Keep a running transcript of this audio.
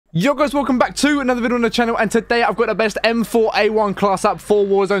Yo guys, welcome back to another video on the channel, and today I've got the best M4A1 class up for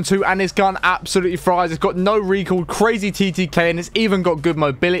Warzone 2, and this gun absolutely fries. It's got no recoil, crazy TTK, and it's even got good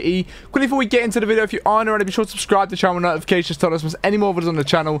mobility. Quickly before we get into the video, if you aren't already, be sure to subscribe to the channel with notifications to us any more videos on the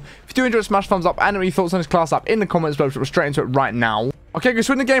channel. If you do enjoy, smash thumbs up and any thoughts on this class up in the comments below. We'll straight into it right now. Okay guys,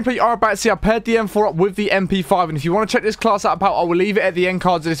 so in the gameplay you are about to see I paired the M4 up with the MP5, and if you want to check this class up out, I will leave it at the end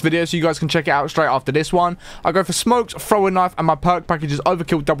cards of this video so you guys can check it out straight after this one. I go for smokes, throwing knife, and my perk package is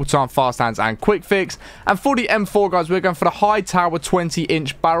overkill, double time, fast hands, and quick fix. And for the M4 guys, we're going for the high tower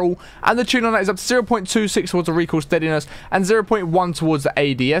 20-inch barrel, and the tune on that is up to 0.26 towards the recoil steadiness and 0.1 towards the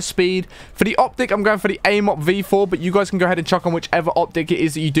ADS speed. For the optic, I'm going for the AIM-OP V4, but you guys can go ahead and chuck on whichever optic it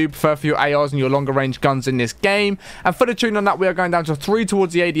is that you do prefer for your ARs and your longer range guns in this game. And for the tune on that, we are going down to 3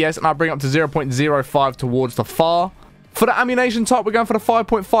 towards the ADS, and I bring up to 0.05 towards the FAR. For the ammunition type, we're going for the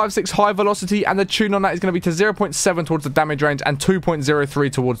 5.56 high velocity, and the tune on that is going to be to 0.7 towards the damage range and 2.03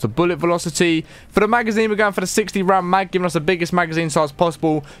 towards the bullet velocity. For the magazine, we're going for the 60 round mag, giving us the biggest magazine size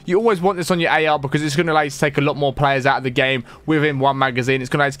possible. You always want this on your AR because it's going to allow you to take a lot more players out of the game within one magazine. It's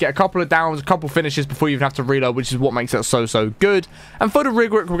going to allow you to get a couple of downs, a couple finishes before you even have to reload, which is what makes it so good. And for the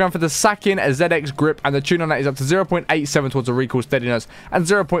rig work, we're going for the Sakin ZX grip, and the tune on that is up to 0.87 towards the recoil steadiness and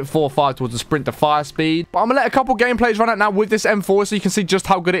 0.45 towards the sprint to fire speed. But I'm going to let a couple gameplays run out now with this M4 so you can see just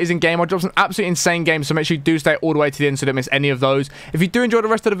how good it is in game. I dropped some absolutely insane games, so make sure you do stay all the way to the end so you don't miss any of those. If you do enjoy the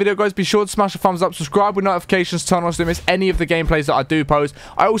rest of the video guys, be sure to smash a thumbs up, subscribe with notifications turned on so you don't miss any of the gameplays that I do post.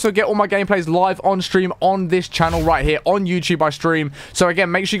 I also get all my gameplays live on stream on this channel right here on YouTube. I stream, so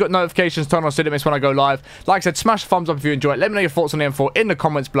again, make sure you got notifications turned on so you don't miss when I go live. Like I said, smash a thumbs up if you enjoy it. Let me know your thoughts on the M4 in the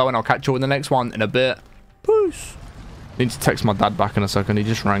comments below, and I'll catch you all in the next one in a bit. Peace. Need to text my dad back in a second. He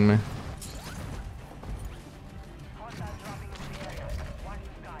just rang me.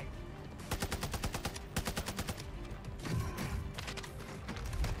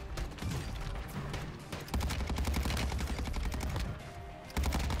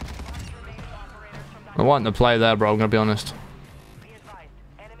 I want to play there, bro. I'm gonna be honest.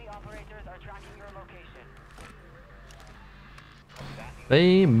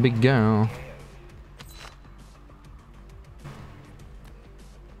 Baby girl.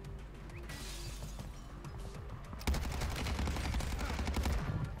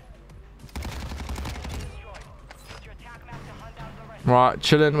 Right,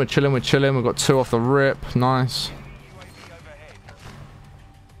 chilling. We're chilling. We've got 2 off the rip. Nice.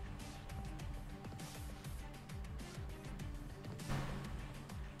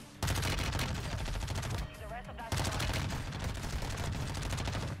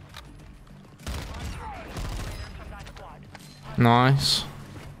 Nice.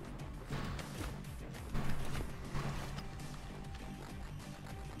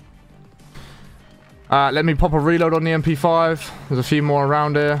 Let me pop a reload on the MP5. There's a few more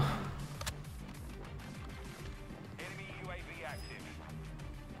around here.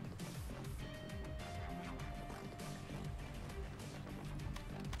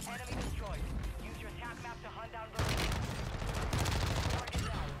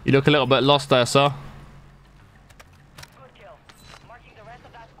 You look a little bit lost there, sir.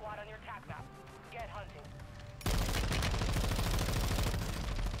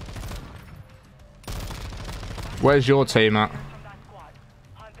 Where's your team at?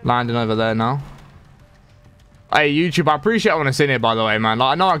 Landing over there now. Hey, YouTube, I appreciate everyone that's in here, by the way, man.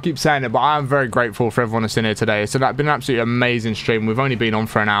 Like, I know I keep saying it, but I am very grateful for everyone that's in here today. It's been an absolutely amazing stream. We've only been on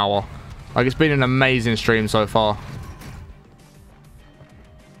for an hour. Like, it's been an amazing stream so far.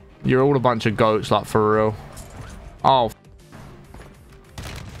 You're all a bunch of goats, like, for real. Oh.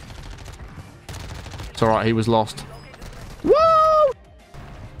 It's alright, he was lost. Woo!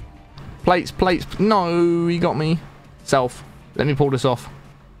 Plates. No, he got me. Self. Let me pull this off.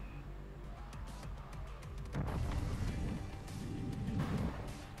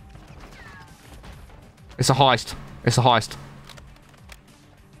 It's a heist.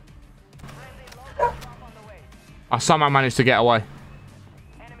 I somehow managed to get away.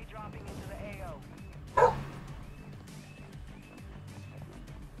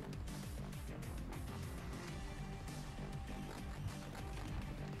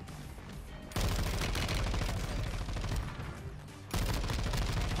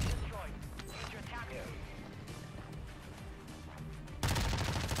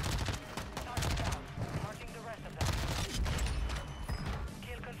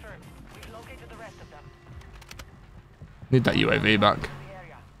 Need that UAV back.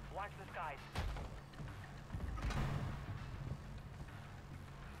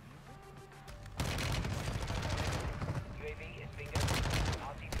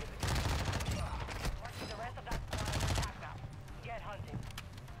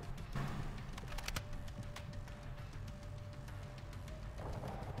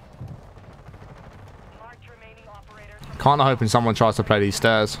 Kinda hoping someone tries to play these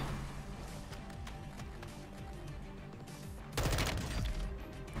stairs.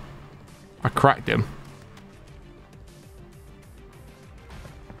 I cracked him.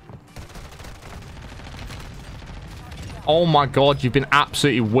 Oh my god, you've been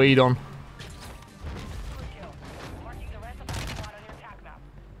absolutely weed on.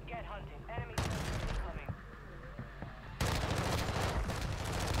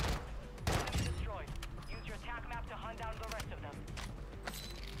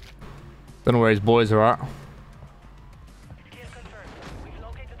 Don't know where his boys are at.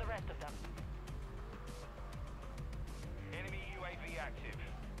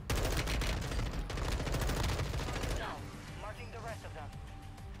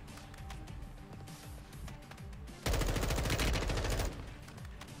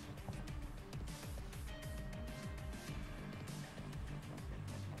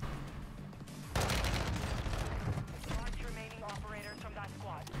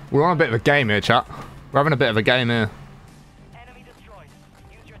 We're on a bit of a game here, chat. We're having a bit of a game here. Enemy destroyed.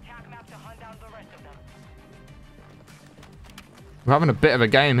 Use your attack map to hunt down the rest of them. We're having a bit of a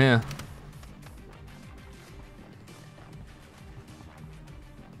game here.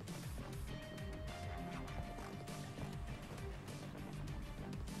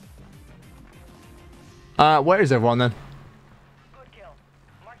 Where is everyone then? Good kill.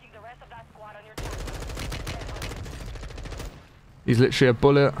 Marking the rest of that squad on your He's literally a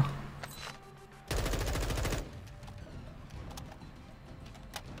bullet.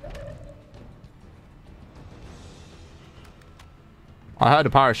 I heard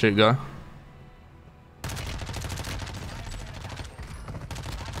a parachute go.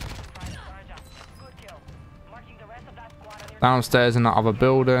 Downstairs in that other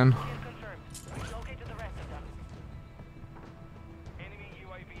building.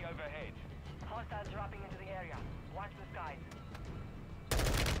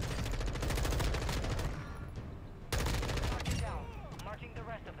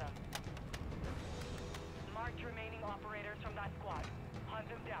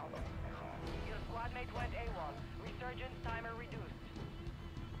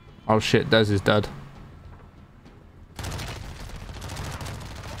 Oh shit, Des is dead.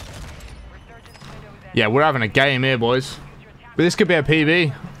 Yeah, we're having a game here, boys. But this could be a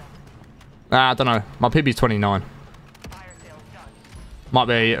PB. I don't know. My PB's 29. Might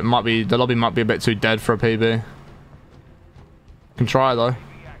be, the lobby might be a bit too dead for a PB. Can try though.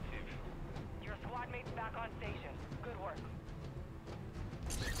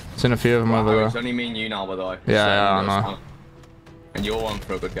 Seen a few of them over there. It's only me and you now, by the way. Yeah, I know. And you're on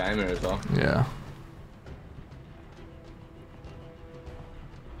for a good game here as well. Yeah.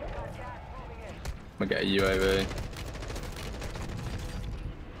 I'm gonna get a UAV.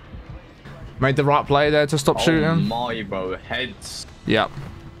 Made the right play there to stop shooting. Oh my, bro. Heads. Yep.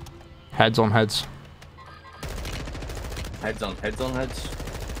 Heads on heads. Heads on heads on heads.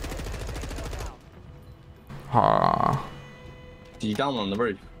 Ah. Did you down on the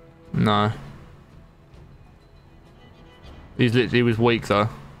roof? No. He was weak though.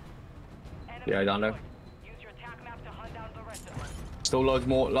 Yeah, I don't know. Still loads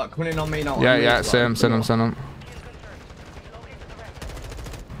more, like coming in on me now. Yeah, send him.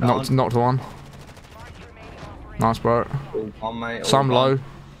 Knocked one. Nice, bro. On, mate. Some low.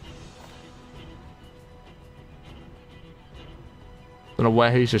 Don't know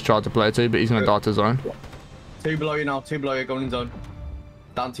where he's just tried to play to, but he's gonna die to zone. Two below you now, two below you, going in zone.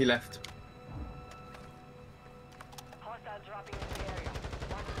 Down to your left.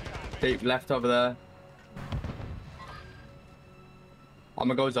 Deep left over there. I'm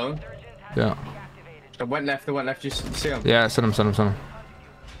gonna go zone. Yeah. They went left, just see him. Yeah, send him.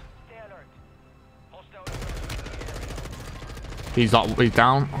 He's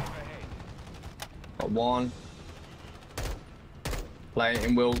down. Got one. Play it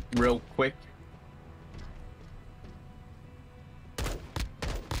in real quick.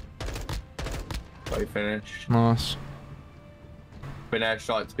 So finish. Nice. Been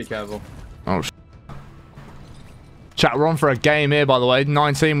airstrikes, be careful. Oh, chat, we're on for a game here, by the way.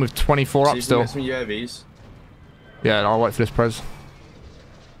 19 with 24 up still. Some UAVs. Yeah, I'll wait for this prez.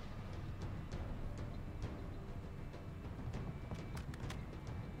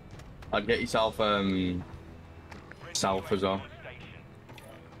 I'd get yourself south as well.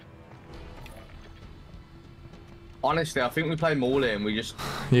 Honestly, I think we play more and we just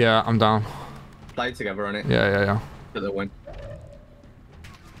Yeah, I'm down. play together on it. Yeah. For the win.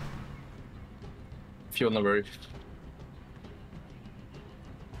 If you're on the roof.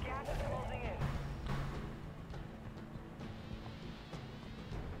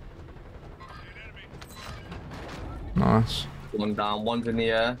 Nice. One down, one's in the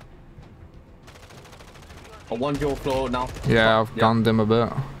air. And one's your floor now. Yeah, I've gunned him a bit.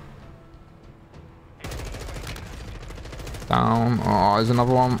 Down. Oh, there's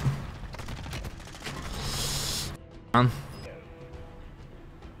another one. Man.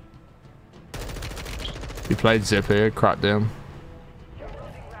 He played zip here, cracked him.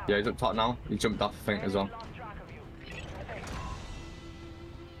 Yeah, he's up top now. He jumped off, I think, as well. Enemy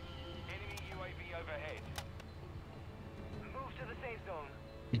UAV overhead. Move to the safe zone.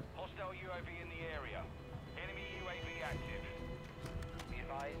 Hostile UAV in the area. Enemy UAV active. Be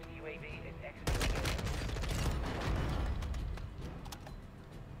advised, UAV is exiting.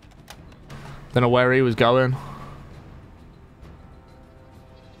 Don't know where he was going.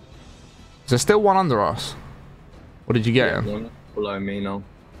 Is there still one under us? What did you get him? One below me now.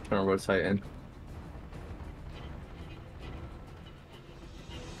 Trying to rotate in.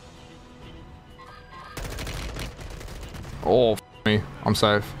 Oh, f me. I'm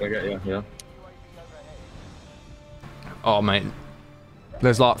safe. I get you, yeah. Oh, mate.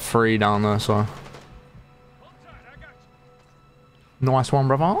 There's like 3 down there, so. Nice one,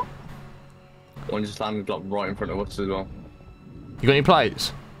 brother. One just landed like right in front of us as well. You got any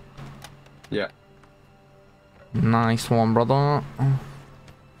plates? Yeah. Nice one, brother.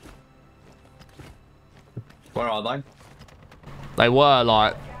 Where are they? They were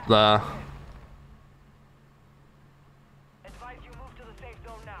like there. Advise you move to the safe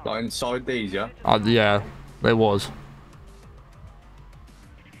zone now. Like inside these, yeah? Yeah, there was.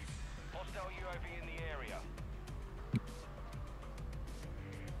 Hostile UAV in the area.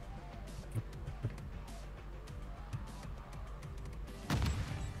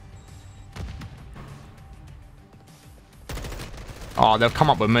 Oh, they've come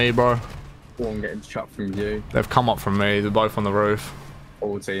up with me, bro. One getting trapped from you. They've come up from me. They're both on the roof.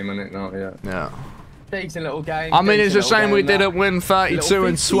 Full team in it now, yeah. Yeah. Decent little game. I mean, it's a decent little shame we game, that. didn't win 32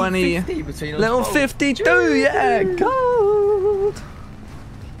 and 20. 50 between us Little both. 52, yeah, gold.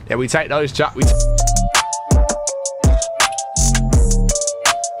 Yeah, we take those, chat. We